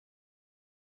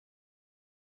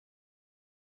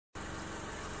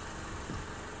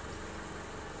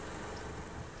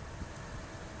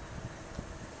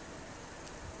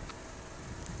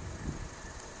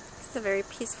It's a very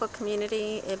peaceful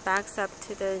community. It backs up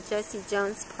to the Jesse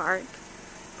Jones Park,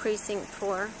 Precinct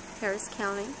 4, Harris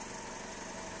County.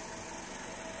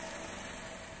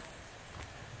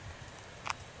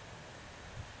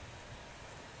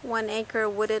 One-acre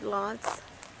wooded lots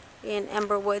in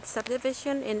Amberwood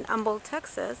subdivision in Humboldt,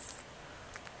 Texas.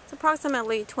 It's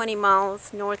approximately 20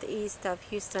 miles northeast of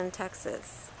Houston,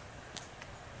 Texas.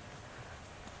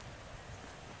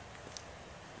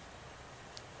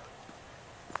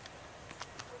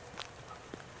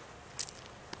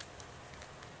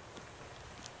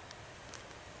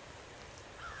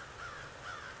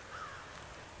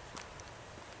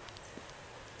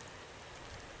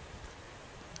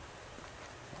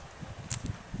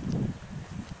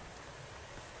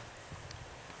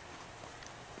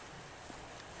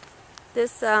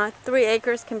 This 3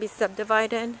 acres can be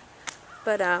subdivided,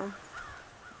 but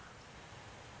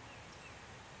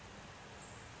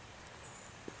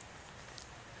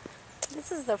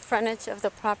this is the frontage of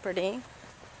the property,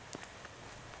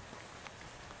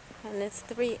 and it's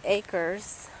 3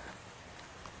 acres.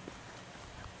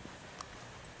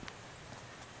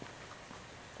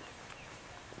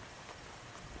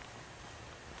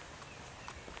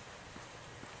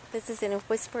 This is in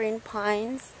Whispering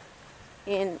Pines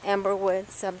in Amberwood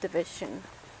subdivision.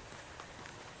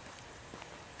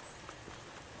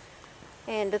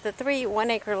 And the 3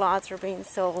 one-acre lots are being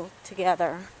sold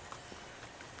together.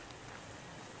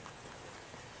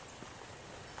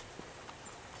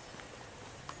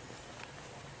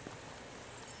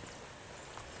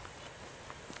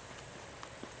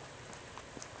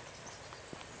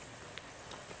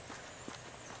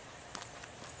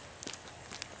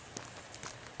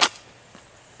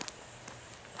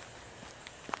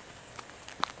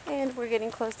 And we're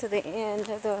getting close to the end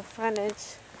of the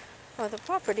frontage of the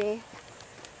property,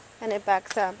 and it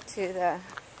backs up to the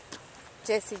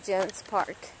Jesse Jones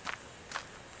Park,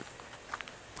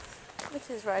 which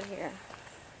is right here.